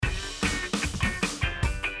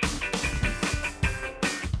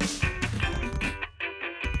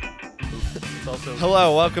also...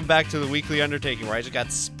 Hello, welcome back to the Weekly Undertaking, where I just got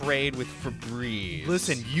sprayed with Febreze.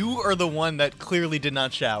 Listen, you are the one that clearly did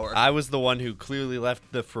not shower. I was the one who clearly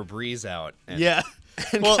left the Febreze out. And, yeah.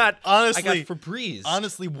 and Well, honestly, honestly, I got Febreze.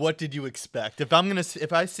 Honestly, what did you expect?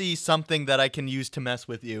 If I see something that I can use to mess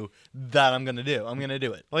with you, that I'm gonna do. I'm gonna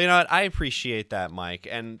do it. Well, you know what? I appreciate that, Mike.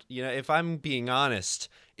 And you know, if I'm being honest,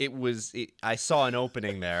 I saw an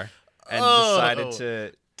opening there and decided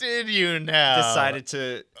to. Did you now? Decided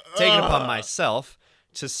to take it upon myself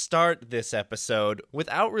to start this episode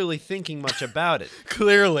without really thinking much about it.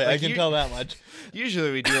 Clearly, Like I can tell that much.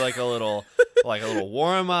 Usually we do like a little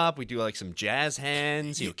warm up. We do like some jazz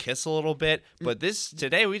hands. You kiss a little bit. But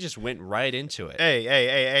today we just went right into it.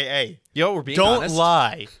 Hey. Yo, we're being Don't honest.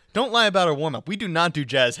 lie. Don't lie about our warm up. We do not do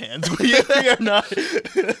jazz hands. We are not.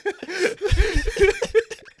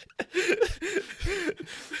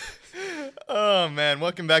 Oh, man.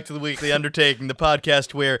 Welcome back to the Weekly Undertaking, the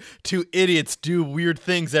podcast where two idiots do weird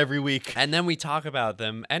things every week. And then we talk about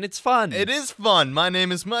them, and it's fun. It is fun. My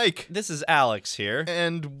name is Mike. This is Alex here.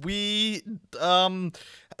 And we,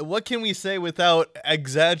 what can we say without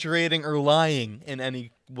exaggerating or lying in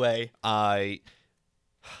any way?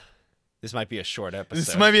 This might be a short episode.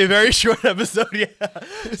 This might be a very short episode,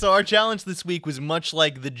 yeah. So our challenge this week was much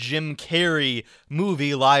like the Jim Carrey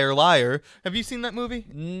movie, Liar Liar. Have you seen that movie?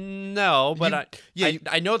 No, but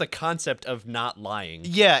I know the concept of not lying.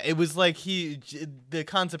 Yeah, it was like the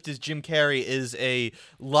concept is Jim Carrey is a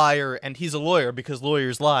liar, and he's a lawyer because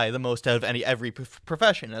lawyers lie the most out of every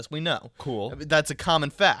profession, as we know. Cool. That's a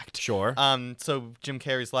common fact. Sure. So Jim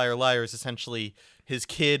Carrey's Liar Liar is essentially his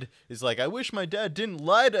kid is like, I wish my dad didn't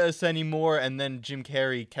lie to us anymore, and then Jim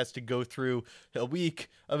Carrey has to go through a week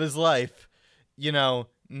of his life,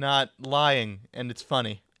 not lying, and it's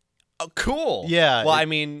funny. Oh, cool. Yeah. Well, I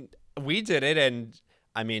mean, we did it, and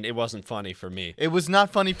I mean, it wasn't funny for me. It was not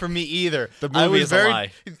funny for me either. The movie is a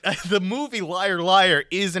lie. The movie Liar Liar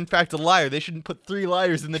is in fact a liar. They shouldn't put 3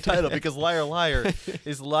 liars in the title because Liar Liar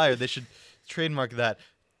is a liar. They should trademark that.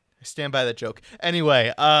 I stand by that joke.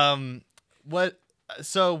 Anyway, what?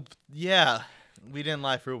 So yeah, we didn't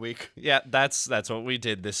lie for a week. Yeah, that's what we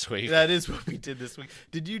did this week. That is what we did this week.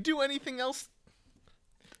 Did you do anything else?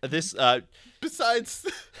 Besides,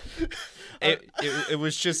 it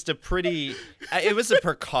was just a pretty. It was a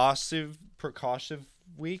precautive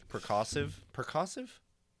week. Precautive.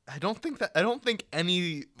 I don't think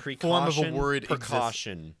any form of a word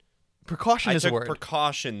precaution. Exists. Precaution is a word. I took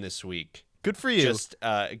precaution this week. Good for you. Just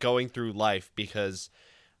going through life because,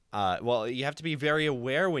 you have to be very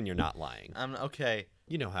aware when you're not lying. Okay.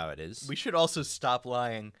 You know how it is. We should also stop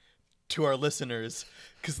lying to our listeners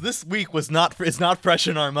because this week it's not fresh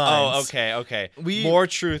in our minds. Oh, okay. More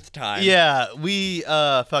truth time. Yeah, we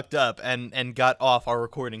fucked up and got off our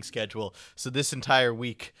recording schedule. So this entire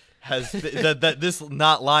week has this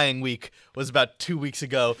not lying week was about 2 weeks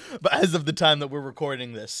ago, but as of the time that we're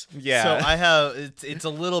recording this, yeah. So I have it's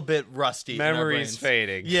a little bit rusty. Memory's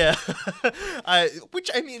fading. Yeah,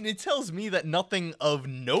 which I mean, it tells me that nothing of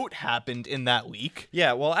note happened in that week.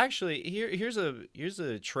 Yeah. Well, actually, here's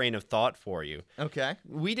a train of thought for you. Okay.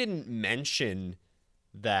 We didn't mention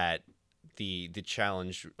that the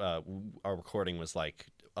challenge our recording was like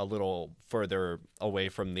a little further away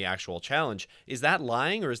from the actual challenge. Is that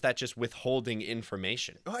lying or is that just withholding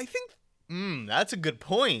information? Oh, I think that's a good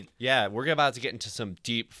point. Yeah, we're about to get into some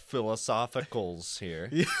deep philosophicals here.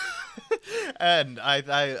 And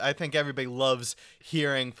I think everybody loves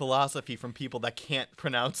hearing philosophy from people that can't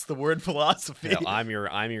pronounce the word philosophy. No, I'm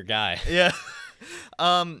your guy. Yeah.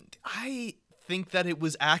 I think that it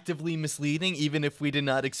was actively misleading, even if we did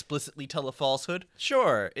not explicitly tell a falsehood.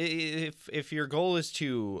 Sure. If your goal is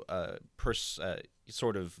to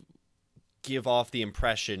sort of give off the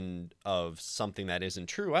impression of something that isn't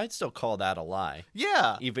true, I'd still call that a lie.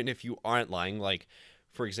 Yeah. Even if you aren't lying. Like,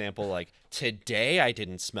 for example, like, today I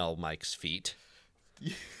didn't smell Mike's feet.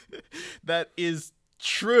 That is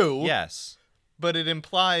true. Yes. But it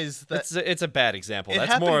implies that it's a bad example. It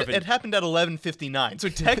happened at 11:59. So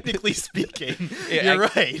technically speaking, you're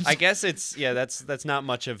right. I guess that's not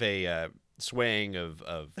much of a swaying of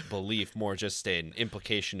belief, more just an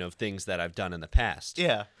implication of things that I've done in the past.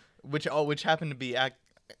 Yeah, which happened to be but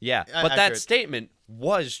accurate. that statement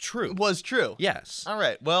was true. Was true. Yes. All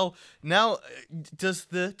right. Well, now does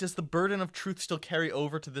the burden of truth still carry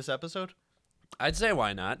over to this episode? I'd say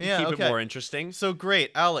why not? Yeah, Keep it more interesting. So great,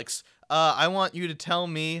 Alex. I want you to tell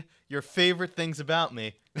me your favorite things about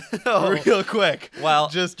me, real quick. Well,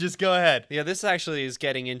 just go ahead. Yeah, this actually is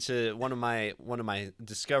getting into one of my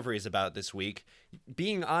discoveries about this week.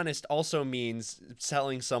 Being honest also means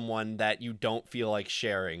telling someone that you don't feel like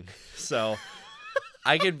sharing. So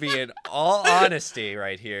I could be in all honesty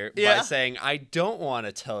right here by Yeah. saying I don't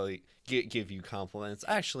want to give you compliments.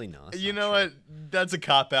 Actually, no. that's You not know true. what? That's a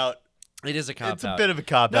cop out. It is a cop It's out. a bit of a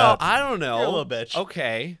cop No, out. I don't know. You're a little bitch.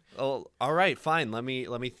 Okay. Well, all right, fine. Let me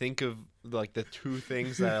think of like the two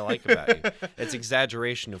things that I like about you. It's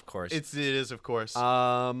exaggeration, of course. It is, of course.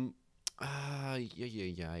 Yeah.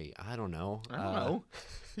 I don't know. I don't know.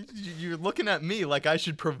 You're looking at me like I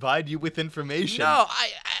should provide you with information. No,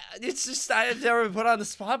 it's just I've never been put on the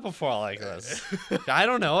spot before like this. I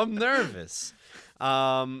don't know. I'm nervous.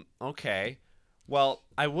 Okay. Well,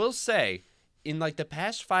 I will say, in like the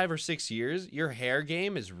past 5 or 6 years, your hair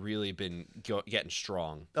game has really been getting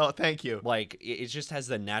strong. Oh, thank you. Like it just has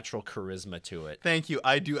the natural charisma to it. Thank you.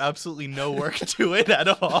 I do absolutely no work to it at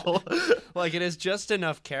all. Like it has just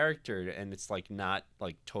enough character, and it's like not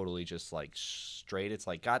like totally just like straight. It's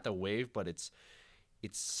like got the wave, but it's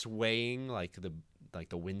swaying like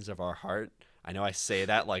the winds of our heart. I know I say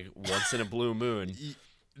that like once in a blue moon.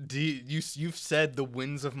 You've said the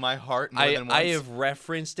winds of my heart more than once? I have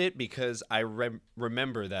referenced it because I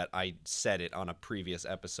remember that I said it on a previous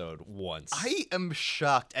episode once. I am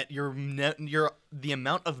shocked at the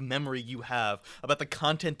amount of memory you have about the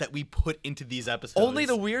content that we put into these episodes. Only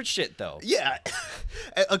the weird shit though. Yeah.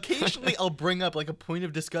 Occasionally I'll bring up like a point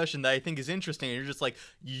of discussion that I think is interesting, and you're just like,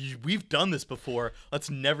 we've done this before. Let's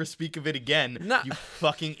never speak of it again. Nah. You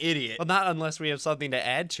fucking idiot. Well, not unless we have something to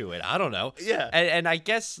add to it. I don't know. Yeah. And I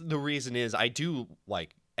guess the reason is I do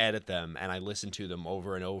like edit them and I listen to them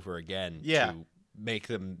over and over again Yeah. to make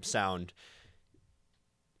them sound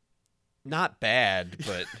not bad,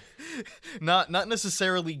 but Not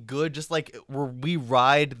necessarily good, just like we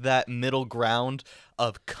ride that middle ground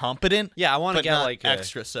of competent. yeah, I want to But get not like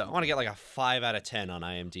extra I so. want to get like a 5 out of 10 on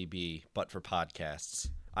IMDb, but for podcasts.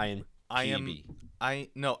 IMDb.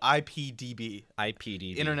 IPDB,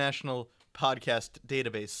 IPDB. International Podcast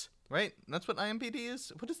Database, right? That's what IMDb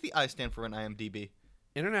is. What does the I stand for in IMDb?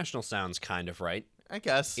 International sounds kind of right. I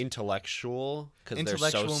guess Intellectual, because they're so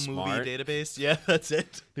intellectual smart. movie database. Yeah, that's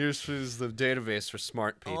it. Here's the database for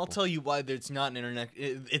smart people. I'll tell you why it's not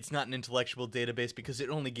it's not an intellectual database, because it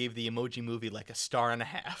only gave the Emoji Movie like a 1.5 stars,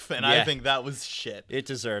 and I Yeah. think that was shit. It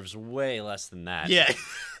deserves way less than that. Yeah,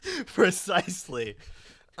 precisely.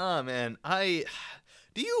 Oh man,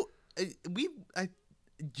 you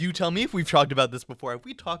tell me if we've talked about this before. Have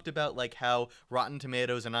we talked about like how Rotten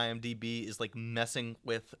Tomatoes and IMDb is like messing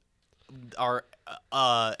with our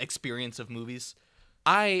experience of movies?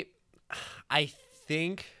 I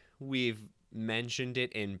think we've mentioned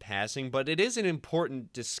it in passing, but it is an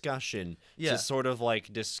important discussion Yeah. to sort of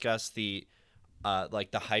like discuss the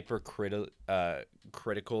like the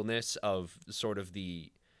criticalness of sort of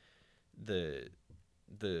the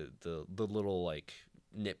little like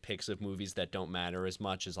nitpicks of movies that don't matter as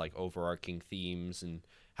much as like overarching themes, and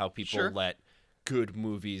how people Sure. let good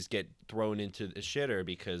movies get thrown into the shitter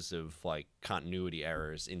because of like continuity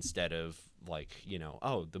errors, instead of like, you know,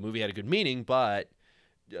 oh, the movie had a good meaning, but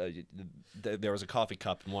there was a coffee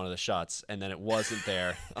cup in one of the shots and then it wasn't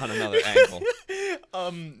there on another angle.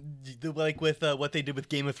 Like with what they did with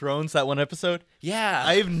Game of Thrones, that one episode. Yeah.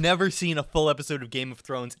 I've never seen a full episode of Game of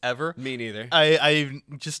Thrones ever. Me neither. I've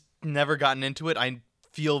just never gotten into it. I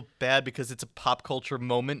feel bad because it's a pop culture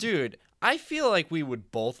moment. Dude, I feel like we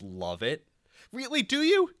would both love it. Really, do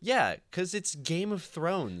you? Yeah, because it's Game of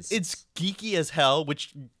Thrones. It's geeky as hell,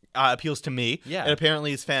 which appeals to me. Yeah. And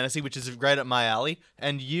apparently it's fantasy, which is right up my alley.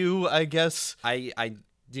 And you, I guess... I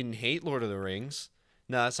didn't hate Lord of the Rings.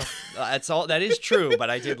 No, that's all. That is true, but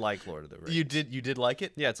I did like Lord of the Rings. You did like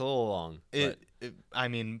it? Yeah, it's a little long. I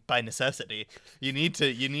mean, by necessity, you need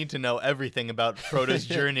to know everything about Frodo's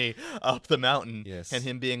journey up the mountain, Yes. and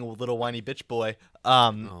him being a little whiny bitch boy.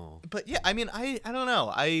 Oh. But yeah, I mean, I don't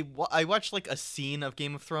know. I watched like a scene of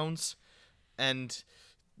Game of Thrones, and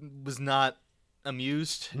was not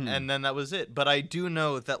amused, and then that was it. But I do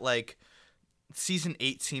know that like season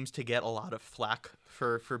 8 seems to get a lot of flack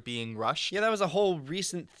for being rushed. Yeah, that was a whole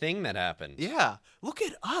recent thing that happened. Yeah, look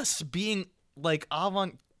at us being like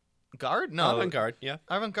avant-garde. No, Avant-garde, yeah.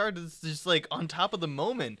 Avant-garde is just like on top of the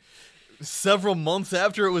moment several months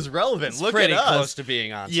after it was relevant. It's Look pretty at us. close to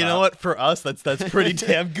being on You top. know what? For us, that's pretty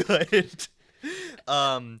damn good.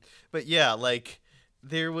 But yeah, like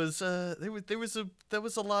there was a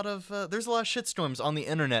lot of shitstorms on the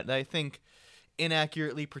internet that I think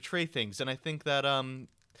inaccurately portray things, and I think that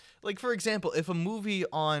like for example, if a movie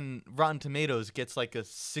on Rotten Tomatoes gets like a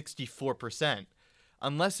 64%,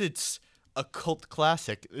 unless it's a cult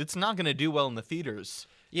classic, it's not going to do well in the theaters.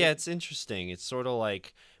 Yeah, it's interesting. It's sort of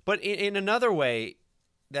like, but in another way,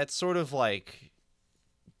 that's sort of like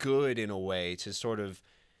good in a way to sort of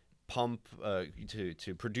pump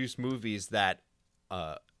to produce movies that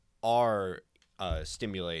are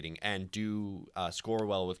stimulating and do score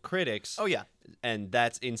well with critics. Oh yeah. And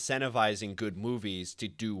that's incentivizing good movies to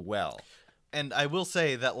do well. And I will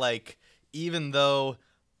say that, like, even though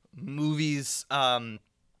movies are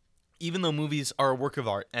a work of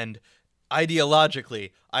art, and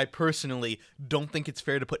ideologically, I personally don't think it's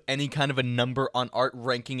fair to put any kind of a number on art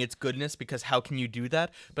ranking its goodness, because how can you do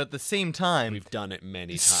that? But at the same time, We've done it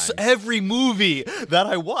many times. every movie that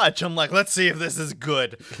I watch, I'm like, let's see if this is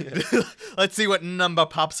good. Let's see what number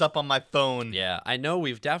pops up on my phone. Yeah, I know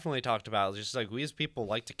we've definitely talked about just like we as people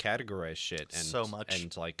like to categorize shit and So much.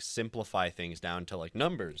 and like simplify things down to like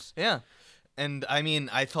numbers. Yeah. And I mean,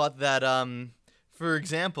 I thought that, for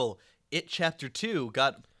example, It Chapter 2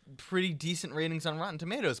 got pretty decent ratings on Rotten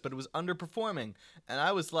Tomatoes, but it was underperforming. And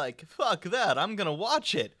I was like, fuck that, I'm gonna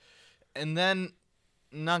watch it. And then,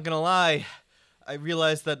 not gonna lie, I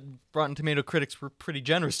realized that Rotten Tomato critics were pretty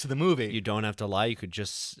generous to the movie. You don't have to lie. You could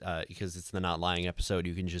just because it's the not lying episode.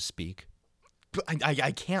 You can just speak. But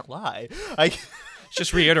I can't lie.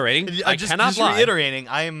 Just reiterating. I just, cannot just lie. reiterating,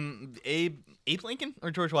 I am Abe Lincoln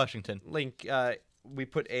or George Washington? Link. We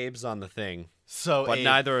put Abe's on the thing, So but Abe.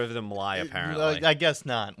 neither of them lie apparently. I guess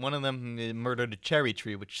not. One of them murdered a cherry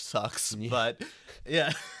tree, which sucks. But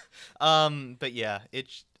yeah, but yeah.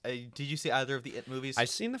 Did you see either of the It movies? I've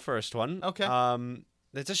seen the first one. Okay.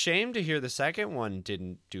 It's a shame to hear the second one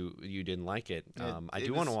you didn't like it. I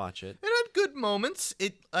do want to watch it. It had good moments.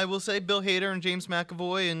 I will say, Bill Hader and James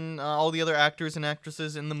McAvoy and all the other actors and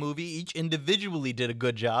actresses in the movie each individually did a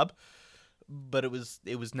good job, but it was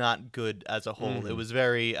not good as a whole. Mm-hmm. It was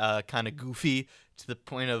very kind of goofy to the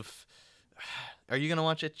point of. Are you gonna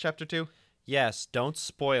watch It Chapter 2? Yes, don't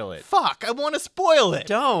spoil it. Fuck! I want to spoil it.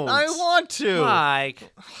 Don't. I want to.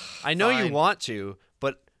 Mike, I know you Fine. want to,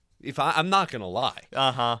 but if I'm not gonna lie.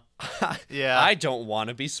 Yeah. I don't want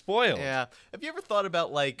to be spoiled. Yeah. Have you ever thought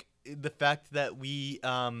about, like, the fact that we,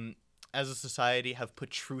 as a society, have put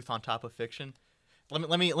truth on top of fiction?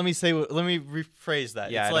 Let me rephrase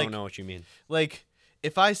that. Yeah, It's I like, don't know what you mean. Like,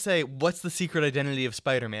 if I say, "What's the secret identity of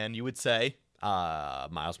Spider-Man?" you would say,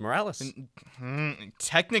 Miles Morales.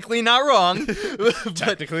 technically not wrong, but,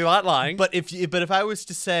 Technically not lying. but if I was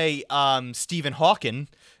to say, Stephen Hawking.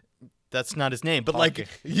 That's not his name, but Hawking.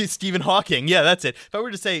 like Stephen Hawking. Yeah, that's it. If I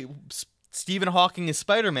were to say Stephen Hawking is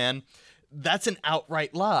Spider-Man, that's an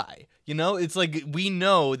outright lie. You know, it's like we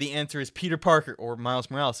know the answer is Peter Parker or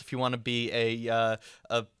Miles Morales. If you want to be a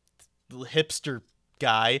hipster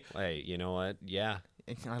guy, Hey, you know what? Yeah.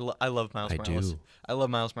 I love Miles I Morales. do. I love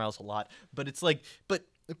Miles Morales a lot, but it's like, but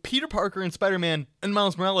Peter Parker and Spider-Man and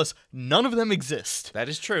Miles Morales, none of them exist. That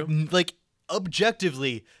is true. Like,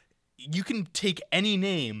 objectively, you can take any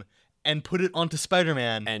name and put it onto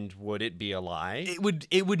Spider-Man. And would it be a lie?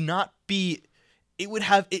 It would not be. It would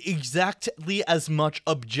have exactly as much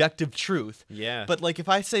objective truth. Yeah. But like, if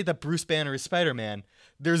I say that Bruce Banner is Spider-Man,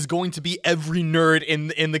 there's going to be every nerd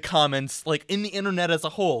in the comments, like in the internet as a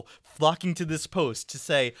whole, flocking to this post to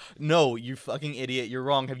say, "No, you fucking idiot, you're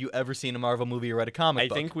wrong. Have you ever seen a Marvel movie or read a comic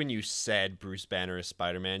book?" I think when you said Bruce Banner is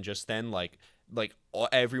Spider-Man just then, like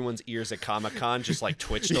everyone's ears at Comic-Con just like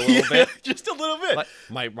twitched a little bit. just a little bit. Like,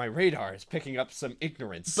 my radar is picking up some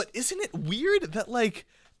ignorance. But isn't it weird that, like,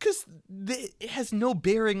 because it has no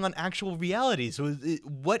bearing on actual reality. So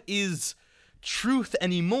what is truth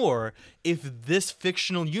anymore if this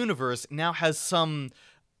fictional universe now has some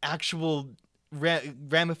actual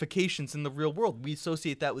ramifications in the real world? We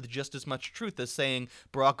associate that with just as much truth as saying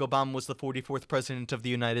Barack Obama was the 44th president of the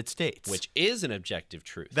United States. which is an objective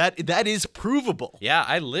truth. That is provable. Yeah,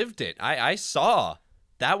 I lived it. I saw.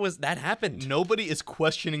 That happened. Nobody is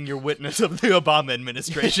questioning your witness of the Obama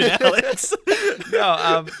administration, Alex.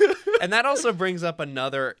 No, and that also brings up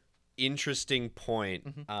another interesting point.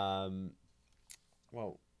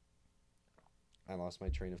 Well, I lost my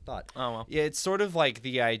train of thought. Oh, well. Yeah, it's sort of like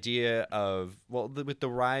the idea of with the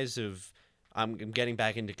rise of. I'm getting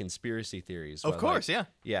back into conspiracy theories. Of course, yeah.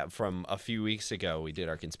 Yeah, from a few weeks ago, we did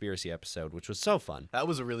our conspiracy episode, which was so fun. That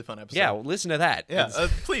was a really fun episode. Yeah, well, listen to that. Yeah,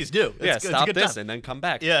 please do. Yeah, It's a stop good this time. and then come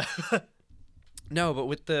back. Yeah. No, but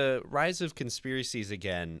with the rise of conspiracies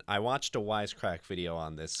again, I watched a Wisecrack video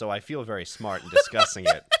on this, so I feel very smart in discussing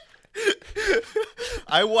it.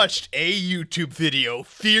 I watched a YouTube video.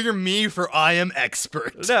 Fear me, for I am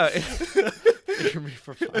expert. No, hear me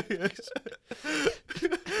for five.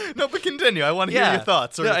 No, but continue. I want to hear your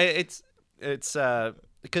thoughts. No, it's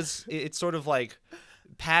because it's sort of like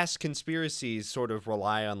past conspiracies sort of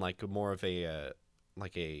rely on like more of a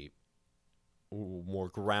more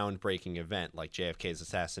groundbreaking event like JFK's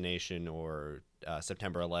assassination or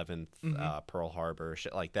September 11th, Pearl Harbor,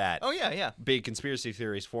 shit like that. Oh yeah. Big conspiracy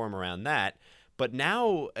theories form around that. But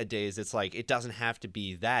nowadays, it's like it doesn't have to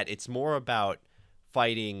be that. It's more about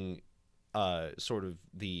fighting sort of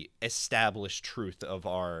the established truth of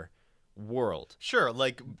our world. Sure,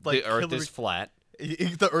 like the Earth is flat.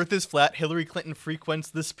 The Earth is flat. Hillary Clinton frequents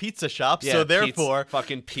this pizza shop, Yeah, so therefore,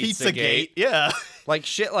 fucking Pizzagate. Yeah. Like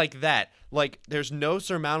shit like that. Like there's no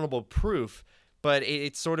surmountable proof, but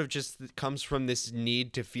it sort of just comes from this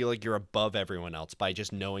need to feel like you're above everyone else by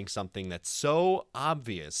just knowing something that's so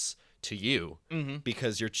obvious to you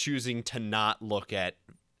because you're choosing to not look at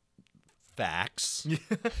facts,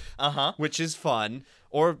 which is fun,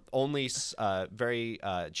 or only very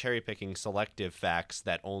cherry-picking selective facts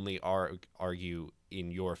that only argue in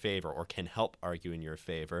your favor or can help argue in your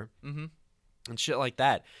favor, and shit like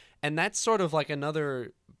that. And that's sort of like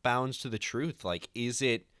another bounds to the truth. Like, is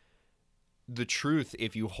it the truth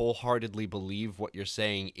if you wholeheartedly believe what you're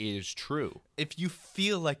saying is true? If you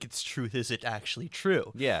feel like it's truth, is it actually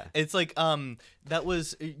true? Yeah. It's like that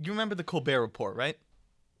was, you remember the Colbert Report, right?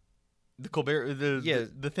 The Colbert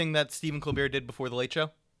the thing that Stephen Colbert did before the Late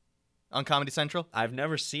Show on Comedy Central. I've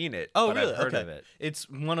never seen it. Oh, but really? I've heard Okay. of it. It's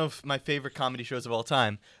one of my favorite comedy shows of all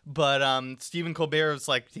time. But Stephen Colbert was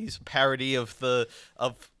like, he's a parody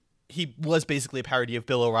he was basically a parody of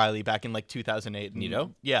Bill O'Reilly back in like 2008. You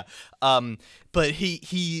know? Yeah. But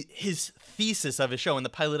his thesis of his show in the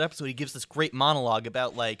pilot episode, he gives this great monologue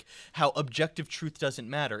about like how objective truth doesn't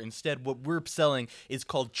matter. Instead, what we're selling is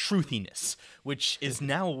called truthiness, which is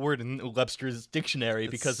now a word in Webster's dictionary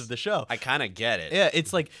because of the show. I kind of get it. Yeah,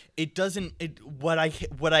 it's like what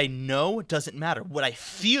I know doesn't matter. What I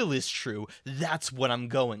feel is true. That's what I'm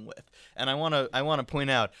going with. And I want to point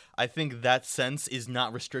out, I think that sense is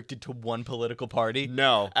not restricted to one political party.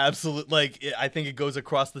 No. Absolutely. Like, I think it goes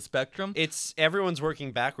across the spectrum. It's everyone's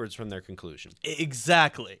working backwards from their conclusion.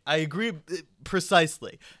 Exactly. I agree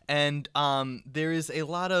precisely. And there is a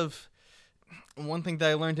lot of one thing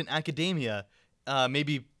that I learned in academia,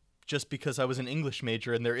 maybe just because I was an English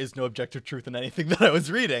major and there is no objective truth in anything that I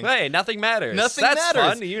was reading. Hey, nothing matters. Nothing That's matters.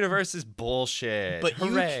 fun. The universe is bullshit. But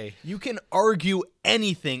hooray. you can argue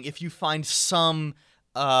anything if you find something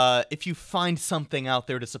out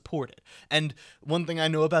there to support it. And one thing I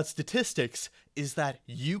know about statistics is that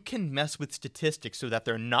you can mess with statistics so that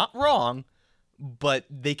they're not wrong, but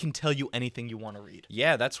they can tell you anything you want to read.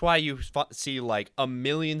 Yeah, that's why you see like a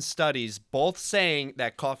million studies both saying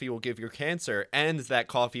that coffee will give you cancer and that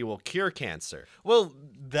coffee will cure cancer. Well,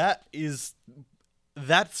 that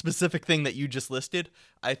specific thing that you just listed,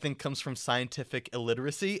 I think, comes from scientific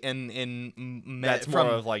illiteracy That's more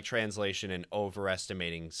of like translation and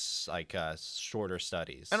overestimating like shorter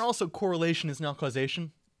studies. and also correlation is not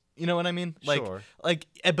causation. You know what I mean? Like, Sure.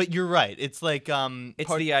 But you're right. It's like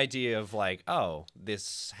it's the idea of like, oh,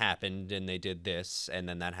 this happened and they did this, and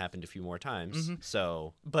then that happened a few more times.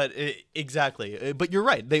 So, But exactly. But you're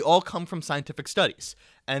right. They all come from scientific studies,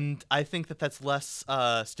 and I think that that's less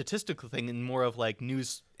statistical thing and more of like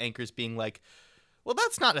news anchors being like, well,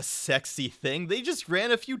 that's not a sexy thing. They just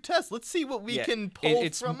ran a few tests. Let's see what we can pull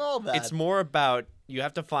from all that. It's more about you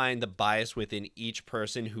have to find the bias within each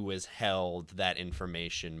person who has held that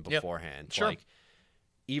information beforehand. Sure. Like,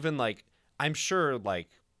 even like I'm sure like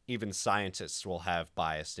even scientists will have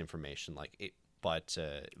biased information. Like it, but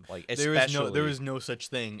like especially there is no such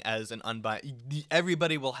thing as an unbiased.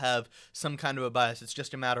 Everybody will have some kind of a bias. It's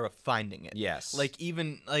just a matter of finding it. Yes. Like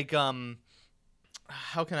even like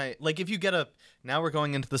how can I like if you get a now we're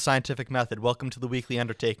going into the scientific method. Welcome to the weekly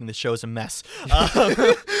undertaking. The show is a mess.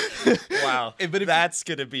 Wow, but that's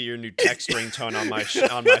gonna be your new text ringtone on my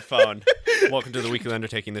phone. Welcome to the weekly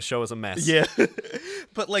undertaking. The show is a mess. Yeah.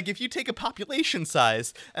 But like if you take a population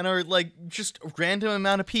size and are like just a random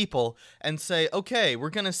amount of people and say, okay, we're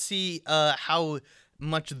gonna see how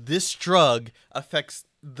much this drug affects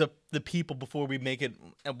the people before we make it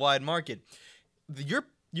a wide market. Your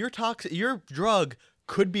drug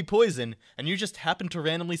could be poison, and you just happen to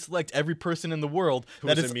randomly select every person in the world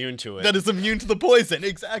that is immune to it. That is immune to the poison,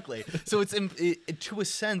 exactly. So it's to a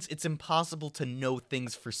sense, it's impossible to know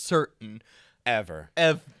things for certain. Ever.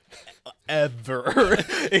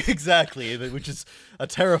 Exactly, which is a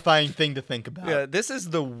terrifying thing to think about. Yeah, this is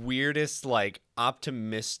the weirdest, like,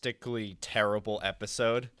 optimistically terrible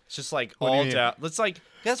episode. It's just like all down. It's like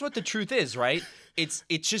that's what the truth is, right?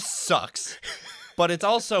 It just sucks. But it's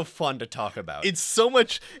also fun to talk about. It's so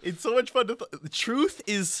much fun to the truth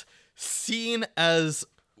is seen as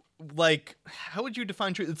like, how would you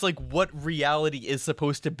define truth? It's like what reality is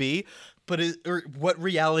supposed to be, or what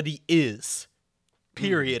reality is.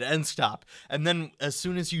 period, end stop. And then as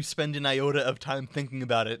soon as you spend an iota of time thinking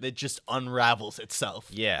about it, it just unravels itself.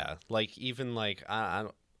 Yeah, like even like I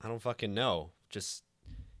don't fucking know. Just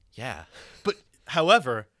yeah. But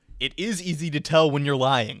however, it is easy to tell when you're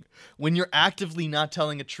lying, when you're actively not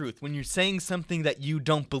telling a truth, when you're saying something that you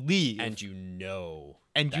don't believe, And you know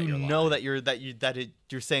and that you you're know lying.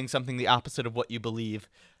 you're saying something the opposite of what you believe.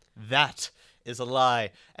 That is a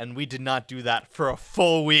lie, and we did not do that for a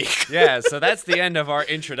full week. Yeah, so that's the end of our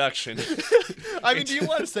introduction. I mean, do you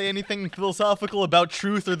want to say anything philosophical about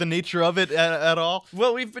truth or the nature of it at all?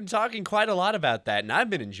 Well, we've been talking quite a lot about that, and I've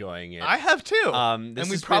been enjoying it. I have too. This and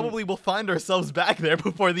we has probably will find ourselves back there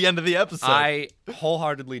before the end of the episode. I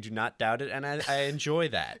wholeheartedly do not doubt it, and I enjoy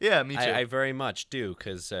that. Yeah, me too. I very much do,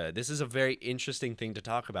 because this is a very interesting thing to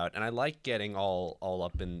talk about, and I like getting all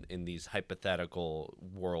up in these hypothetical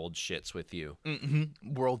world shits with you.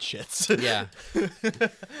 World shits. Yeah.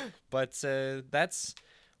 But that's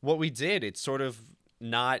what we did. It's sort of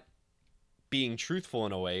not being truthful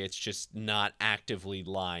in a way. It's just not actively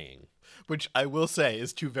lying. Which I will say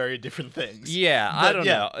is two very different things. Yeah, I But, don't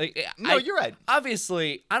yeah. know. No, you're right.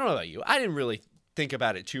 Obviously, I don't know about you. I didn't really think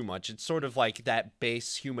about it too much. It's sort of like that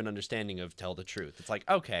base human understanding of tell the truth. It's like,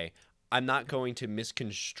 okay, I'm not going to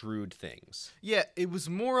misconstrued things. Yeah, it was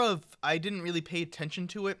more of I didn't really pay attention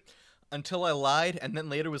to it until I lied, and then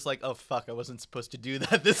later was like, oh fuck, I wasn't supposed to do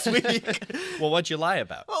that this week. Well, what'd you lie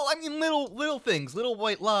about? Well, I mean, little things, little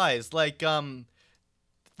white lies, like I'm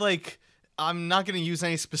not gonna use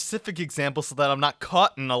any specific examples so that I'm not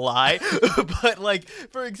caught in a lie, but like,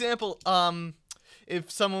 for example, if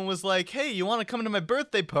someone was like, hey, you want to come to my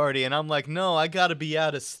birthday party? And I'm like, no, I gotta be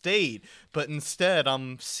out of state. But instead,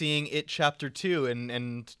 I'm seeing It Chapter 2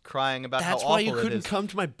 and crying about That's how why awful you it couldn't is. come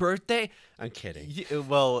to my birthday? I'm kidding.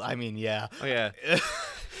 Well, I mean, yeah. Oh, yeah.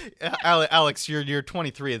 Alex, you're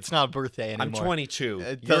 23. It's not a birthday anymore. I'm 22.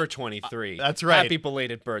 th- You're 23. that's right. Happy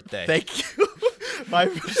belated birthday. Thank you. My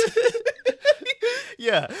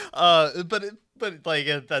yeah. But like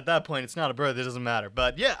at that point, it's not a birthday. It doesn't matter.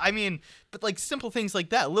 But yeah, I mean, but like simple things like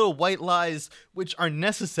that, little white lies which are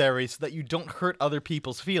necessary so that you don't hurt other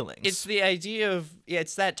people's feelings. It's the idea of,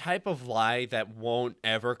 it's that type of lie that won't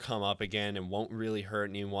ever come up again and won't really hurt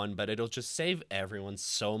anyone, but it'll just save everyone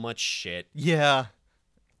so much shit. yeah.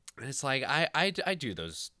 And it's like, I do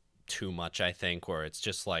those too much, I think, where it's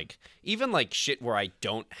just like, even like shit where I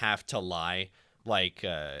don't have to lie, like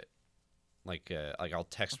I'll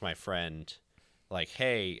text my friend, like,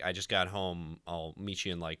 hey, I just got home, I'll meet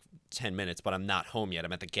you in like 10 minutes, but I'm not home yet,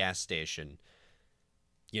 I'm at the gas station.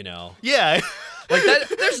 You know? Yeah. Like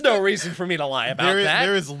that, there's no reason for me to lie about that.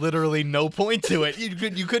 There is literally no point to it.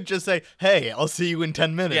 You could just say, "Hey, I'll see you in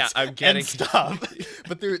 10 minutes." Yeah, I'm getting and stop.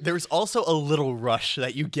 But there's also a little rush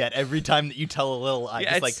that you get every time that you tell a little lie.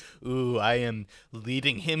 Yeah, it's like, "Ooh, I am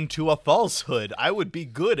leading him to a falsehood. I would be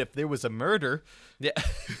good if there was a murder." Yeah.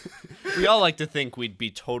 We all like to think we'd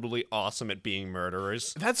be totally awesome at being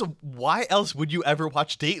murderers. Why else would you ever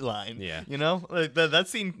watch Dateline? Yeah. You know? Like,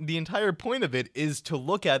 that's the entire point of it is to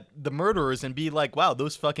look at the murderers and be like, wow,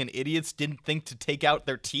 those fucking idiots didn't think to take out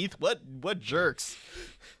their teeth. What jerks.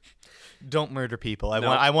 Don't murder people.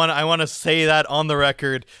 I want to say that on the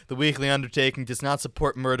record. The Weekly Undertaking does not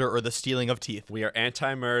support murder or the stealing of teeth. We are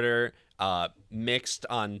anti-murder, mixed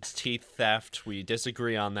on teeth theft. We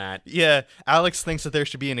disagree on that. Yeah, Alex thinks that there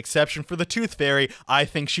should be an exception for the Tooth Fairy. I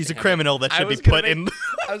think she's a criminal that should be was gonna put in.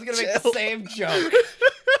 I was going to make the same joke.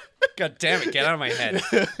 God damn it, get out of my head.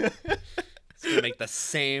 I was going to make the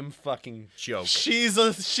same fucking joke. She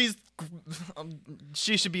should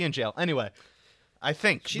be in jail. Anyway, I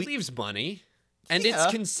think She leaves money, and Yeah.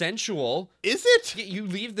 it's consensual. Is it? You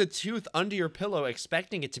leave the tooth under your pillow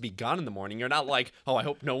expecting it to be gone in the morning. You're not like, oh, I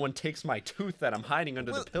hope no one takes my tooth that I'm hiding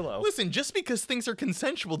under the pillow. Listen, just because things are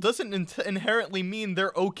consensual doesn't inherently mean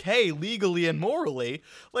they're okay legally and morally.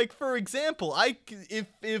 Like, for example,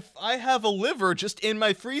 if I have a liver just in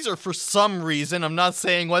my freezer for some reason, I'm not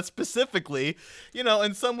saying what specifically,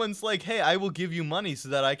 and someone's like, hey, I will give you money so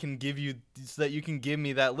that you can give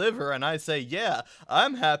me that liver, and I say, yeah,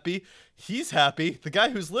 I'm happy. He's happy. The guy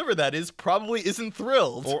whose liver that is probably isn't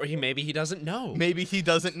thrilled. Or maybe he doesn't know. Maybe he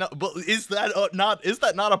doesn't know. But is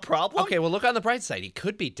that not a problem? Okay, well, look on the bright side. He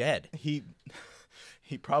could be dead. He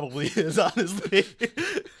probably is, honestly.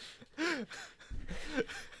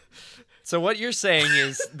 So what you're saying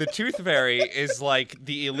is the Tooth Fairy is like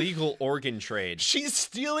the illegal organ trade. She's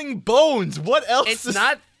stealing bones. What else? It's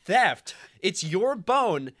not theft. It's your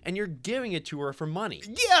bone, and you're giving it to her for money.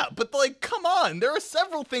 Yeah, but like, come on. There are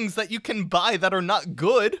several things that you can buy that are not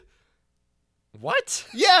good. What?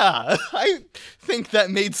 Yeah, I think that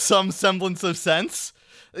made some semblance of sense.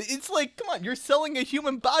 It's like, come on, you're selling a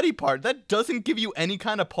human body part. That doesn't give you any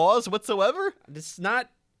kind of pause whatsoever. It's not.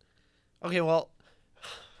 Okay, well,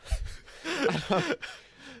 I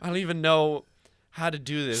don't even know how to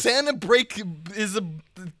do this. Santa is a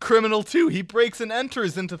criminal too. He breaks and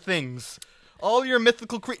enters into things. All your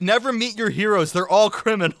mythical never meet your heroes. They're all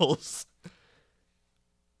criminals.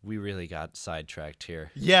 We really got sidetracked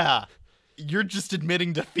here. Yeah. You're just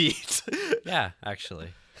admitting defeat. Yeah, actually.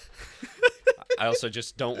 I also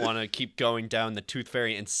just don't want to keep going down the Tooth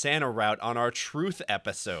Fairy and Santa route on our truth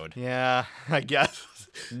episode. Yeah, I guess.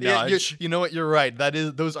 Nudge. Yeah, you know what? You're right.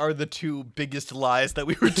 Those are the two biggest lies that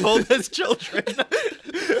we were told as children.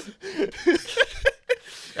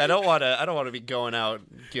 I don't want to be going out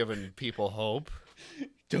giving people hope.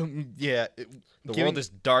 The world is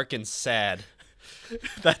dark and sad.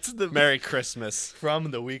 That's the Merry Christmas from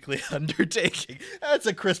the Weekly Undertaking. That's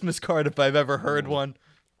a Christmas card if I've ever heard one.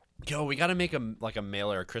 Yo, we got to make a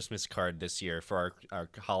mailer, a Christmas card this year for our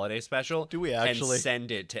holiday special. Do we actually? And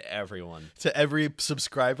send it to everyone. To every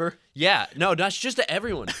subscriber? Yeah. No, not just to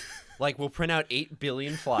everyone. Like, we'll print out 8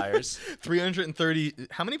 billion flyers. 330.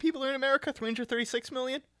 How many people are in America? 336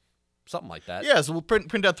 million? Something like that. Yeah, so we'll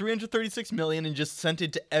print out 336 million and just send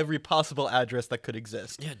it to every possible address that could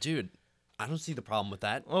exist. Yeah, dude. I don't see the problem with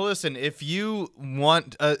that. Well, listen, if you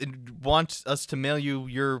want us to mail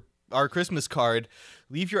you our Christmas card,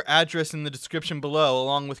 leave your address in the description below,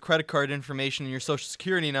 along with credit card information and your social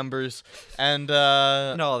security numbers, and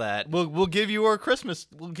all that. We'll give you our Christmas.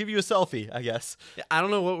 We'll give you a selfie, I guess. I don't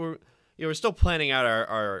know what we're still planning out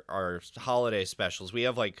our holiday specials. We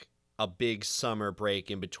have like a big summer break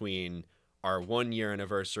in between our 1-year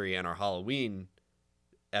anniversary and our Halloween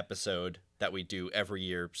episode that we do every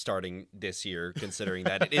year starting this year, considering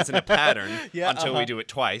that it isn't a pattern until we do it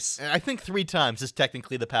twice. I think 3 times is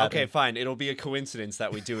technically the pattern. Okay, fine. It'll be a coincidence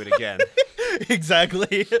that we do it again.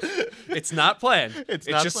 Exactly. It's not planned. It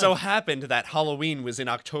just so happened that Halloween was in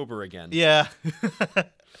October again. Yeah.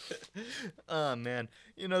 Oh, man.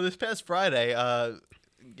 This past Friday,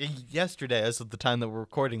 yesterday, as of the time that we're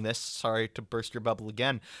recording this, sorry to burst your bubble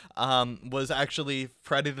again, was actually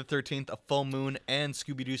Friday the 13th, a full moon, and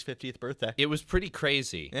Scooby-Doo's 50th birthday. It was pretty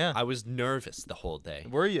crazy. Yeah. I was nervous the whole day.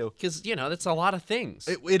 Were you? Because, that's a lot of things.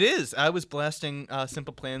 It is. I was blasting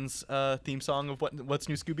Simple Plan's theme song of What's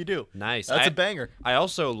New Scooby-Doo. Nice. That's a banger. I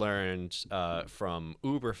also learned from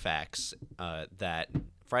Uber Facts that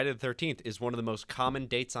Friday the 13th is one of the most common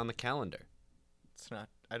dates on the calendar. It's not.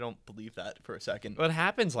 I don't believe that for a second. Well, it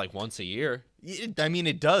happens like once a year. It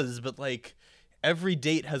does, but like every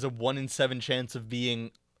date has a 1 in 7 chance of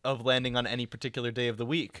landing on any particular day of the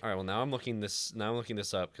week. All right. Well, now I'm looking this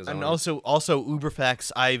up because also Uber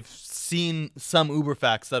Facts. I've seen some Uber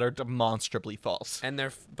Facts that are demonstrably false. And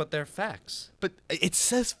they're facts. But it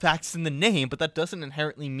says facts in the name, but that doesn't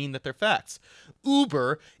inherently mean that they're facts.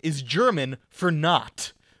 Uber is German for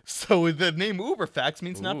not. So the name Uber Facts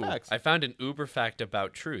means not facts. I found an Uber fact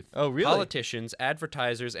about truth. Oh, really? Politicians,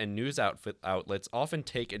 advertisers, and news outlets often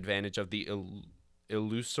take advantage of the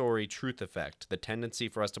illusory truth effect, the tendency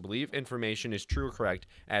for us to believe information is true or correct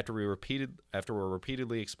after we're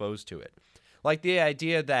repeatedly exposed to it. Like the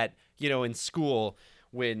idea that, in school,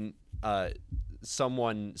 when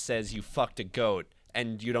someone says you fucked a goat,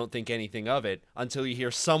 and you don't think anything of it until you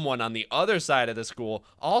hear someone on the other side of the school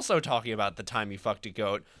also talking about the time you fucked a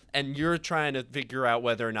goat, and you're trying to figure out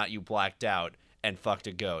whether or not you blacked out and fucked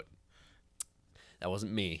a goat. That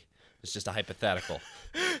wasn't me. It's just a hypothetical.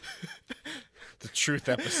 The truth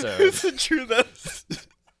episode. It's a truth episode.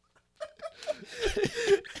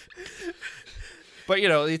 But,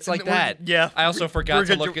 it's like that. Yeah. I also forgot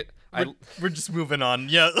to look at... We're just moving on.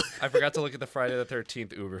 Yeah. I forgot to look at the Friday the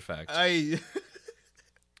 13th Uber fact.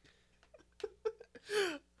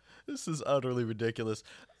 This is utterly ridiculous.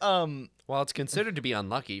 While it's considered to be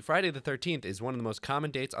unlucky, Friday the 13th is one of the most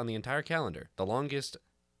common dates on the entire calendar. The longest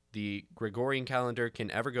the Gregorian calendar can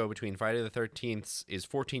ever go between Friday the 13th is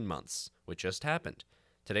 14 months, which just happened.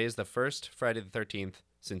 Today is the first Friday the 13th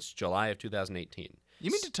since July of 2018.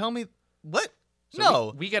 You mean to tell me what? So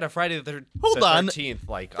no. We get a Friday the 13th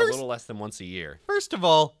like a little less than once a year. First of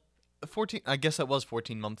all, 14. I guess that was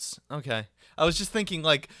 14 months. Okay. I was just thinking,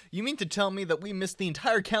 you mean to tell me that we missed the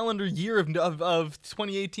entire calendar year of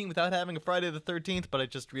 2018 without having a Friday the 13th? But I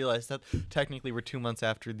just realized that technically we're 2 months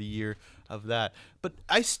after the year of that. But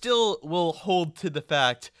I still will hold to the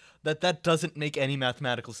fact that doesn't make any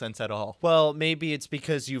mathematical sense at all. Well, maybe it's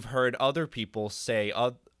because you've heard other people say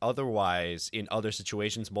otherwise in other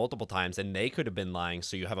situations multiple times, and they could have been lying,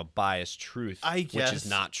 so you have a biased truth, I guess, which is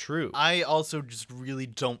not true. I also just really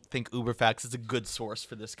don't think UberFacts is a good source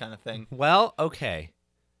for this kind of thing. Well, okay.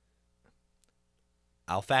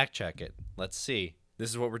 I'll fact check it. Let's see. This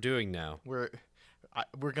is what we're doing now. We're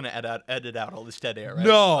gonna edit out all this dead air, right?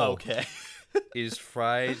 No. Okay. Is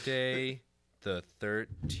Friday the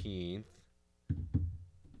 13th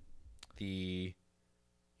the...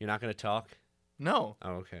 You're not going to talk? No.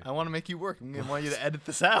 Oh, okay. I want to make you work. I want you to edit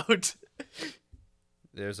this out.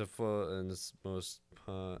 There's a full... And it's most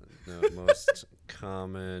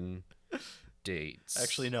common dates.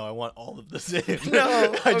 Actually, no. I want all of this in.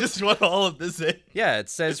 No. I just want all of this in. Yeah, it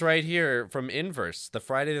says right here from Inverse, the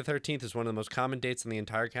Friday the 13th is one of the most common dates on the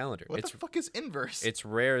entire calendar. What the fuck is Inverse? It's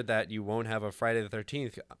rare that you won't have a Friday the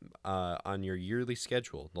 13th on your yearly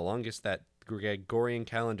schedule. The longest that Gregorian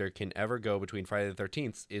calendar can ever go between Friday the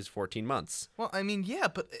 13th is 14 months. Well, I mean, yeah,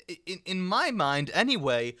 but in my mind,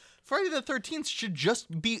 anyway, Friday the 13th should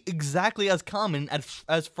just be exactly as common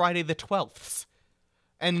as Friday the 12th.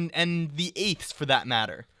 And the 8th, for that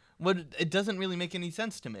matter. It doesn't really make any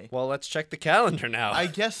sense to me. Well, let's check the calendar now. I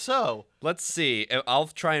guess so. Let's see. I'll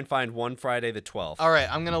try and find one Friday the 12th. All right,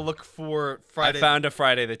 I'm going to look for Friday. I found a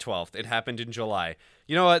Friday the 12th. It happened in July.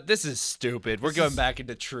 You know what? This is stupid. We're going back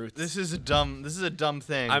into truth. This is a dumb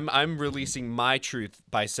thing. I'm releasing my truth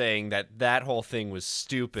by saying that whole thing was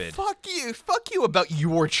stupid. Fuck you about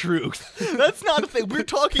your truth. That's not a thing. We're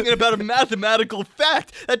talking about a mathematical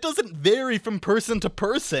fact that doesn't vary from person to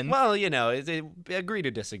person. Well, you know, agree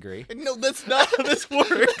to disagree. No, that's not how this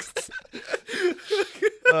works.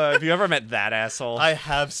 Have you ever met that asshole? I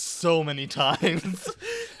have so many times.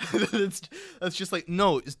 That's just like,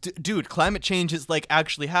 no, dude, climate change is like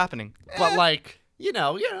actually happening. But like, you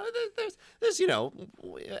know, there's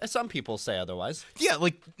some people say otherwise. Yeah,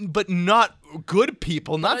 like, but not good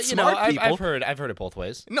people, not smart people. I've heard it both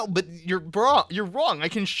ways. No, but you're wrong. You're wrong. I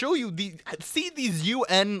can show you these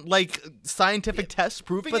UN like scientific tests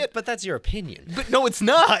proving it. But that's your opinion. But no, it's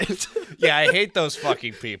not. Yeah, I hate those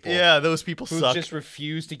fucking people. Yeah, those people who suck. just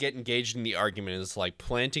refuse to get engaged in the argument. It's like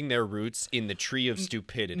planting their roots in the tree of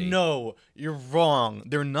stupidity. No, you're wrong.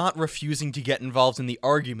 They're not refusing to get involved in the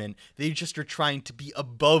argument. They just are trying to be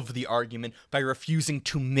above the argument by refusing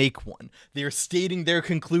to make one. They're stating their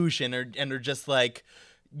conclusion and are just like,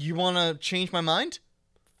 you want to change my mind?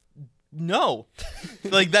 No.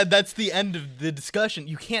 Like that's the end of the discussion.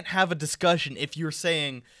 You can't have a discussion if you're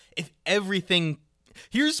saying if everything.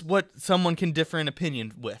 Here's what someone can differ in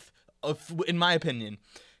opinion with. In my opinion,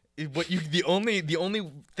 the only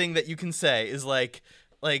thing that you can say is or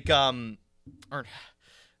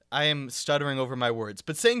I am stuttering over my words,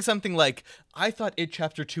 but saying something like, I thought It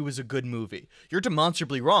Chapter 2 was a good movie. You're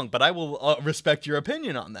demonstrably wrong, but I will respect your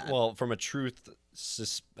opinion on that. Well, from a truth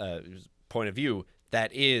point of view,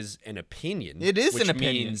 that is an opinion. It is which an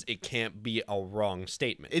opinion. Means it can't be a wrong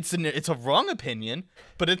statement. It's a wrong opinion,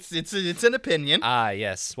 but it's an opinion. Ah,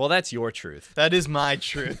 yes. Well, that's your truth. That is my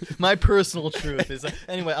truth. My personal truth is.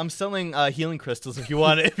 Anyway, I'm selling healing crystals if you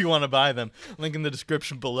want to buy them. Link in the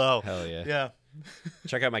description below. Hell yeah. Yeah.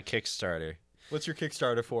 Check out my Kickstarter. What's your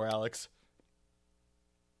Kickstarter for, Alex?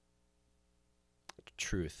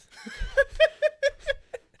 Truth.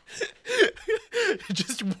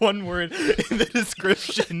 Just one word in the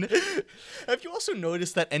description. Have you also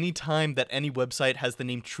noticed that any time that any website has the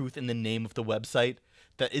name Truth in the name of the website,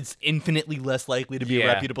 that it's infinitely less likely to be a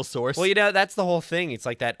reputable source? Well, you know, that's the whole thing. It's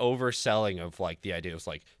like that overselling of like the idea of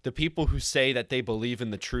like the people who say that they believe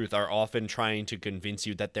in the truth are often trying to convince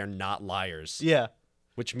you that they're not liars. Yeah.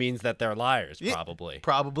 Which means that they're liars, Yeah, probably.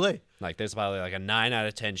 Probably. Like there's probably like a 9 out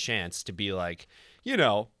of 10 chance to be like, you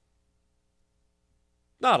know,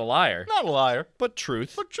 not a liar. Not a liar. But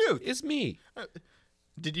truth. But truth. Is me.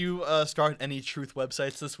 Did you start any truth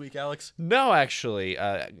websites this week, Alex? No, actually.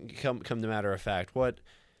 Come to matter of fact. What?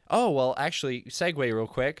 Oh, well, actually, segue real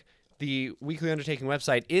quick. The Weekly Undertaking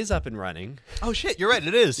website is up and running. Oh, shit. You're right.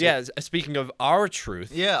 It is. Yeah, speaking of our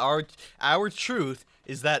truth. Yeah, our truth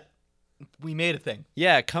is that we made a thing.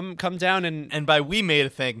 Yeah, come down And by we made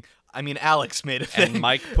a thing, I mean Alex made a thing. and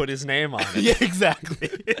Mike put his name on it. Yeah,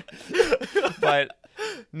 exactly. But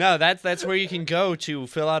no, that's where you can go to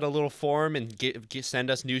fill out a little form and send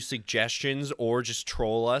us new suggestions or just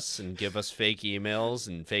troll us and give us fake emails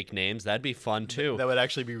and fake names. That'd be fun too. That would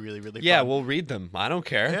actually be really, really fun. Yeah, we'll read them. I don't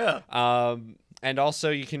care. Yeah. And also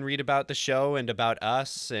you can read about the show and about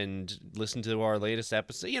us and listen to our latest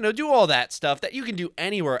episode. You know, do all that stuff that you can do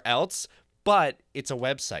anywhere else, but it's a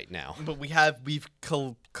website now. But we've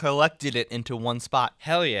collected it into one spot.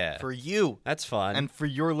 Hell yeah. For you. That's fun. And for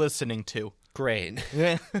your listening to. Great.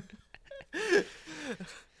 Yeah. Do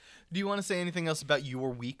you want to say anything else about your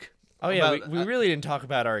week? Oh, yeah. We really didn't talk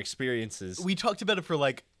about our experiences. We talked about it for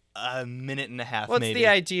like a minute and a half, Well, it's maybe. the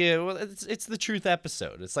idea. Well, it's the truth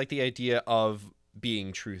episode. It's like the idea of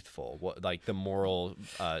being truthful? What, like, the moral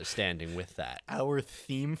standing with that? Our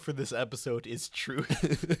theme for this episode is truth.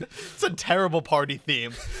 It's a terrible party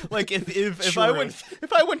theme. Like if I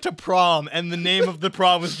went to prom and the name of the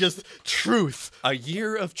prom was just truth, A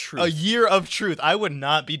year of truth. a year of truth, I would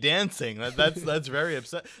not be dancing. That's very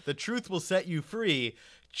upset. The truth will set you free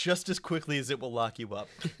just as quickly as it will lock you up.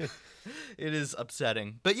 It is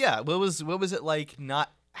upsetting. But yeah, what was it like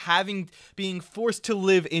not being forced to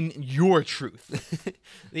live in your truth?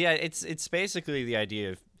 Yeah, it's basically the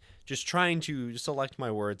idea of just trying to select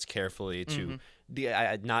my words carefully to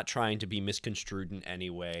not trying to be misconstrued in any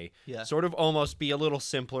way. Yeah. Sort of almost be a little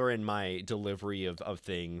simpler in my delivery of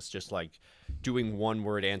things, just like doing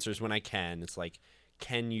one-word answers when I can. It's like,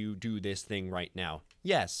 can you do this thing right now?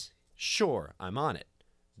 Yes. Sure, I'm on it.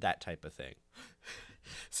 That type of thing.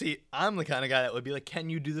 See, I'm the kind of guy that would be like, can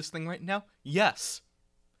you do this thing right now? Yes.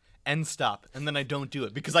 And stop. And then I don't do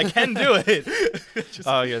it because I can do it.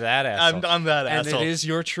 Oh, you're that asshole. I'm that and asshole. it is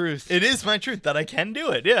your truth. It is my truth that I can do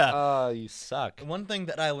it, yeah. Oh, you suck. One thing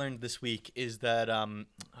that I learned this week is that,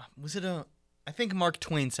 I think Mark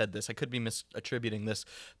Twain said this. I could be misattributing this,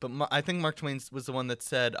 but I think Mark Twain was the one that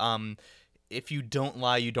said, if you don't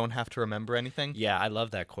lie, you don't have to remember anything. Yeah, I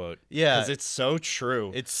love that quote. Yeah. Because it's so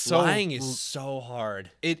true. It's so Lying is so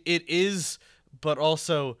hard. It is, but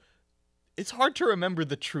also it's hard to remember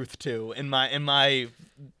the truth too in my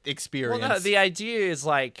experience. Well, no, the idea is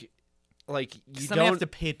like you don't have to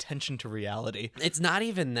pay attention to reality. It's not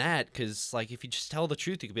even that, because like if you just tell the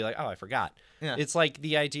truth, you could be like, oh, I forgot. Yeah. It's like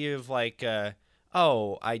the idea of like,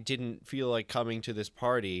 oh, I didn't feel like coming to this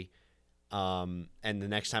party, and the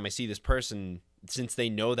next time I see this person, since they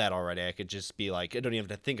know that already, I could just be like, I don't even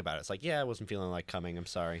have to think about it. It's like, yeah, I wasn't feeling like coming. I'm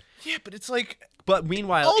sorry. Yeah, but it's like, but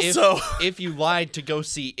meanwhile, also, if you lied to go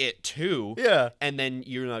see it too, yeah, and then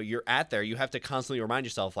you're at there, you have to constantly remind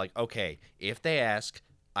yourself, like, okay, if they ask,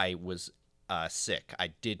 I was sick. I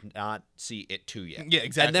did not see it too yet. Yeah,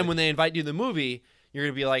 exactly. And then when they invite you to the movie, you're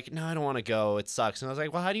gonna be like, no, I don't want to go. It sucks. And I was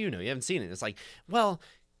like, well, how do you know? You haven't seen it. It's like, well,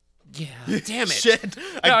 yeah, damn it. Shit.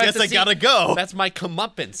 I guess I gotta go. That's my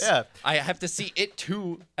comeuppance. Yeah. I have to see It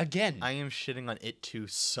 2 again. I am shitting on It 2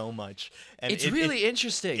 so much. And it's really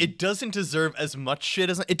interesting. It doesn't deserve as much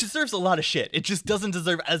shit as... It deserves a lot of shit. It just doesn't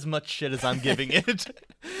deserve as much shit as I'm giving it.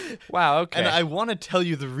 Wow, okay. And I want to tell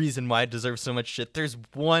you the reason why it deserves so much shit. There's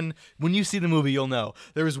one... When you see the movie, you'll know.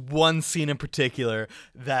 There is one scene in particular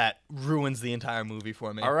that ruins the entire movie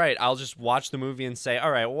for me. All right, I'll just watch the movie and say,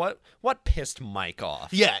 all right, what pissed Mike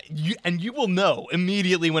off? Yeah, you will know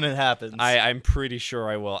immediately when it happens. I'm pretty sure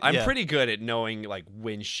I will. I'm Yeah. pretty good at knowing like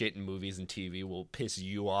when shit in movies and TV will piss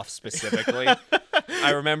you off specifically.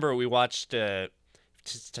 I remember we watched,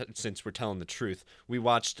 since we're telling the truth, we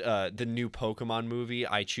watched the new Pokemon movie,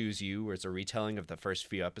 I Choose You, where it's a retelling of the first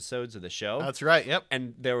few episodes of the show. That's right, yep.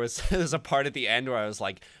 And there's a part at the end where I was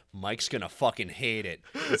like, Mike's gonna fucking hate it.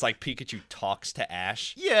 It's like Pikachu talks to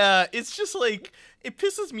Ash. Yeah, it's just like, it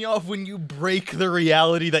pisses me off when you break the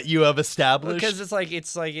reality that you have established. Because it's like,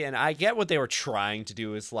 and I get what they were trying to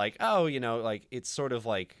do. Is like, oh, like it's sort of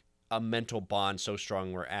like a mental bond so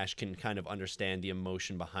strong where Ash can kind of understand the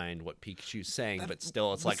emotion behind what Pikachu's saying, but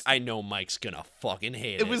still, it's like, I know Mike's gonna fucking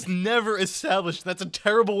hate it. It was never established. That's a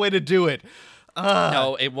terrible way to do it.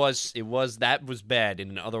 No, it was that was bad in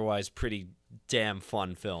an otherwise pretty damn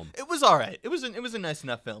fun film. It was all right. It was a nice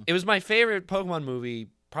enough film. It was my favorite Pokemon movie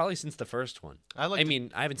probably since the first one. I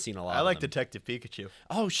haven't seen a lot. I like of them. Detective Pikachu.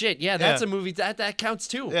 Oh shit, yeah, that's a movie that counts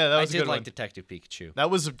too. Yeah, that was I a did good like one. Detective Pikachu. That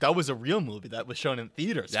was a real movie that was shown in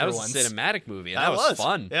theaters. That for was once. a cinematic movie, and that was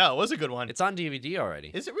fun. Yeah, it was a good one. It's on DVD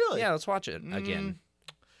already. Is it really? Yeah, let's watch it again.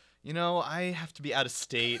 You know, I have to be out of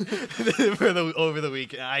state over the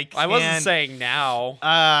weekend. I can't. I wasn't saying now.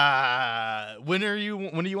 When do you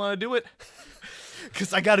want to do it?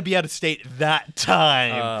 Because I got to be out of state that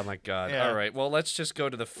time. Oh my god. Yeah. All right. Well, let's just go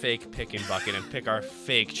to the fake picking bucket and pick our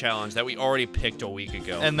fake challenge that we already picked a week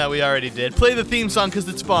ago. And that we already did. Play the theme song because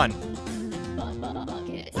it's fun.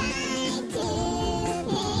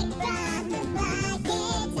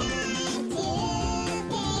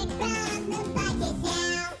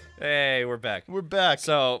 Hey, we're back. We're back.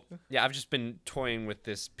 So, yeah, I've just been toying with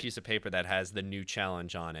this piece of paper that has the new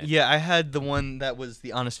challenge on it. Yeah, I had the one that was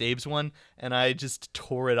the Honest Abe's one, and I just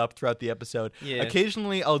tore it up throughout the episode. Yeah.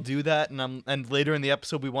 Occasionally, I'll do that, and later in the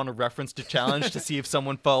episode, we want to reference the challenge to see if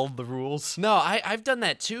someone followed the rules. No, I've done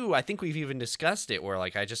that too. I think we've even discussed it where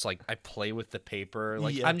like I play with the paper.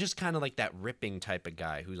 Like Yeah. I'm just kind of like that ripping type of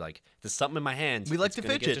guy who's like, there's something in my hands. We like it's to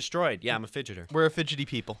gonna fidget. Get destroyed. Yeah, I'm a fidgeter. We're a fidgety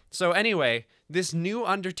people. So anyway, this new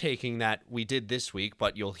undertaking that that we did this week,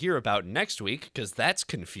 but you'll hear about next week because that's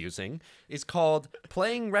confusing, is called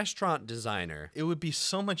Playing Restaurant Designer. It would be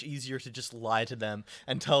so much easier to just lie to them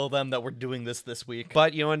and tell them that we're doing this week.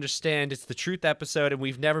 But you understand, it's the truth episode, and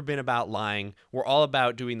we've never been about lying. We're all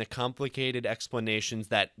about doing the complicated explanations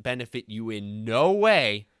that benefit you in no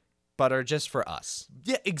way, but are just for us.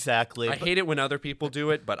 Yeah, exactly. I hate it when other people do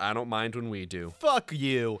it, but I don't mind when we do. Fuck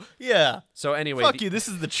you. Yeah. So anyway, Fuck you. This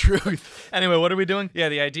is the truth. Anyway, what are we doing? Yeah,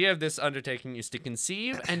 the idea of this undertaking is to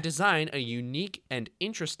conceive and design a unique and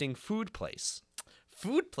interesting food place.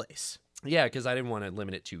 Food place. Yeah, because I didn't want to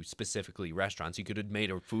limit it to specifically restaurants. You could have made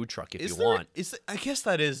a food truck if you there, want. I guess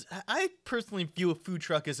that is. I personally view a food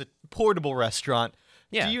truck as a portable restaurant.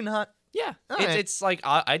 Yeah. Do you not? Yeah, All right. it's like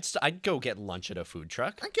I'd go get lunch at a food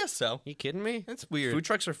truck. I guess so. You kidding me? That's weird. Food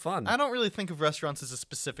trucks are fun. I don't really think of restaurants as a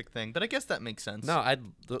specific thing, but I guess that makes sense. No,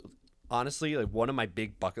 honestly, like one of my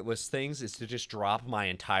big bucket list things is to just drop my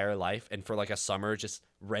entire life and for like a summer just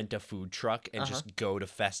rent a food truck and just go to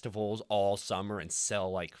festivals all summer and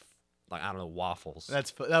sell like I don't know, waffles.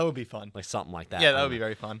 That would be fun. Like something like that. Yeah, that would be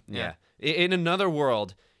very fun. Yeah. In another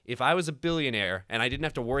world, if I was a billionaire and I didn't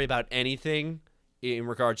have to worry about anything in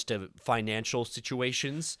regards to financial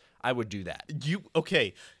situations, I would do that.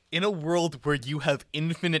 Okay, in a world where you have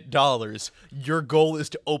infinite dollars, your goal is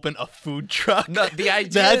to open a food truck. No, the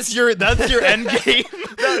idea that's your end game.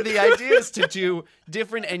 No, the idea is to do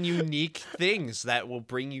different and unique things that will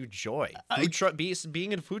bring you joy.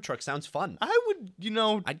 Being in a food truck sounds fun. I would,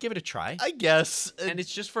 I'd give it a try. I guess. And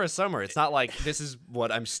it's just for a summer. It's not like this is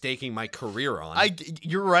what I'm staking my career on.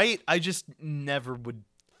 You're right. I just never would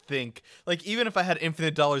think, like, even if I had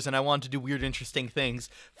infinite dollars and I wanted to do weird, interesting things,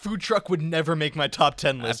 food truck would never make my top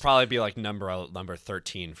 10 I'd list. probably be like number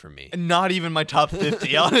 13 for me. Not even my top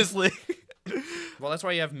 50, honestly. Well, that's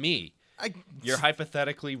why you have me. Your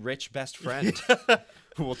hypothetically rich best friend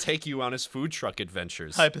who will take you on his food truck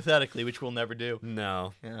adventures. Hypothetically, which we'll never do.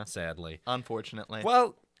 No, Yeah. sadly. Unfortunately.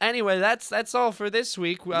 Well, anyway, that's all for this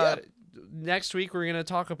week. Next week, we're going to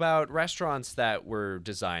talk about restaurants that we're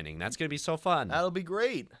designing. That's going to be so fun. That'll be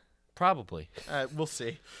great. Probably. We'll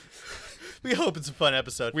see. We hope it's a fun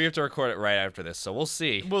episode. We have to record it right after this, so we'll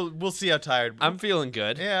see. We'll see how tired. I'm feeling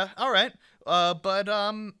good. Yeah. All right.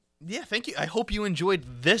 Yeah. Thank you. I hope you enjoyed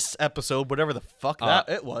this episode, whatever the fuck that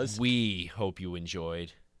it was. We hope you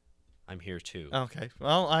enjoyed. I'm here too. Okay.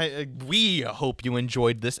 Well, we hope you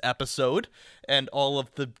enjoyed this episode and all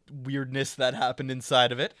of the weirdness that happened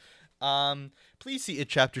inside of it. Please see it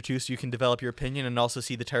chapter 2 so you can develop your opinion and also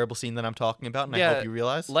see the terrible scene that I'm talking about, and I hope you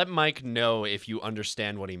realize. Let Mike know if you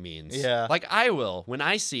understand what he means. Yeah. Like I will when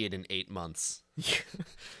I see it in 8 months.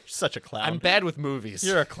 Such a clown. I'm bad with movies.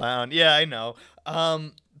 You're a clown. Yeah, I know.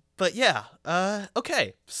 But yeah,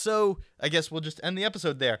 okay. So I guess we'll just end the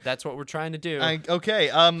episode there. That's what we're trying to do.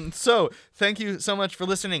 Okay. So thank you so much for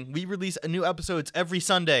listening. We release new episodes every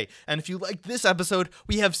Sunday, and if you like this episode,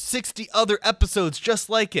 we have 60 other episodes just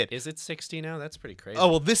like it. Is it 60 now? That's pretty crazy. Oh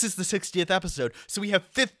well, this is the 60th episode, so we have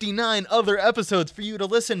 59 other episodes for you to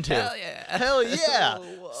listen to. Hell yeah! Hell yeah!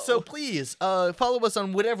 Whoa. So please, follow us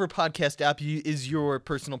on whatever podcast app is your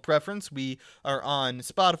personal preference. We are on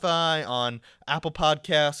Spotify, on Apple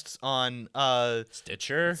Podcasts, on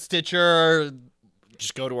Stitcher.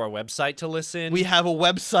 Just go to our website to listen. We have a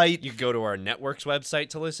website. You can go to our network's website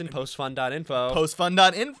to listen, postfund.info.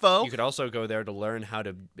 Postfund.info. You could also go there to learn how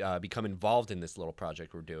to become involved in this little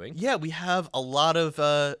project we're doing. Yeah, we have a lot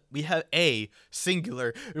of we have a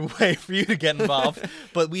singular way for you to get involved,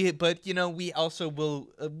 but we also will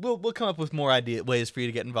we'll come up with more ways for you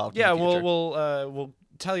to get involved. Yeah, in the future. we'll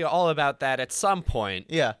tell you all about that at some point.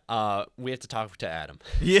 Yeah. We have to talk to Adam.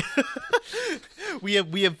 Yeah. we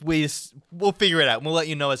have ways. We'll figure it out. And we'll let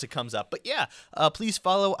you know as it comes up. But yeah, please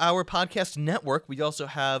follow our podcast network. We also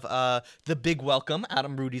have The Big Welcome,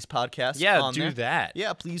 Adam Rudy's podcast. Yeah, on do there. that.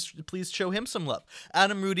 Yeah, please show him some love.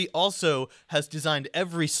 Adam Rudy also has designed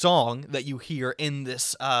every song that you hear in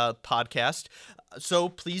this podcast. So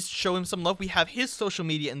please show him some love. We have his social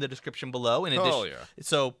media in the description below. In addition, yeah.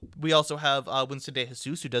 So we also have Winston De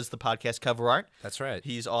Jesus, who does the podcast cover art. That's right.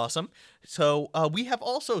 He's awesome. So we have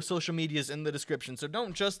also social medias in the description. So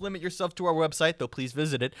don't just limit yourself to our website, though. Please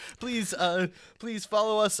visit it. Please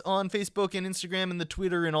follow us on Facebook and Instagram and the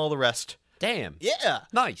Twitter and all the rest. Damn. Yeah.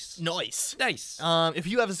 Nice. Nice. Nice. If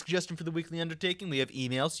you have a suggestion for the weekly undertaking, we have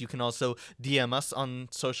emails. You can also DM us on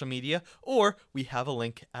social media, or we have a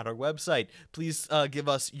link at our website. Please give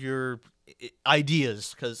us your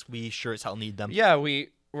ideas, because we sure as hell need them. Yeah,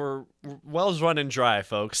 we're well's running dry,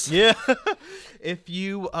 folks. Yeah. If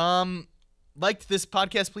you liked this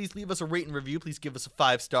podcast, please leave us a rate and review. Please give us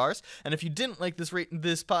 5 stars. And if you didn't like this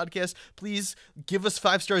podcast, please give us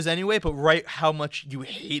 5 stars anyway, but write how much you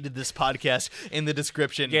hated this podcast in the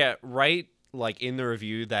description. Yeah, write like in the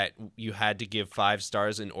review that you had to give 5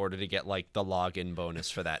 stars in order to get like the login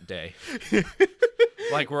bonus for that day.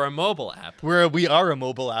 Like we're a mobile app. We are a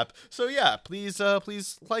mobile app. So yeah, please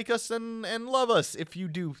like us and love us if you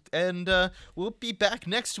do. And we'll be back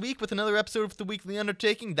next week with another episode of The Weekly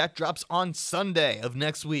Undertaking. That drops on Sunday of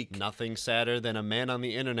next week. Nothing sadder than a man on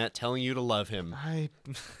the internet telling you to love him.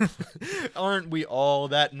 Aren't we all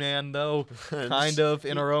that man though? Kind of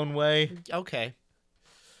in our own way. Okay.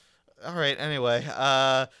 All right, anyway,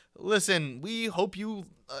 listen, we hope you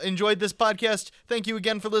enjoyed this podcast. Thank you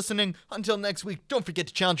again for listening. Until next week, don't forget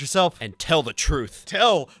to challenge yourself. And tell the truth.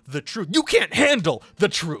 Tell the truth. You can't handle the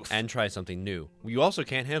truth. And try something new. You also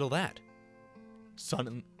can't handle that.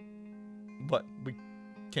 Son, what? We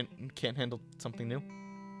can't handle something new?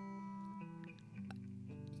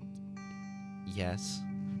 Yes.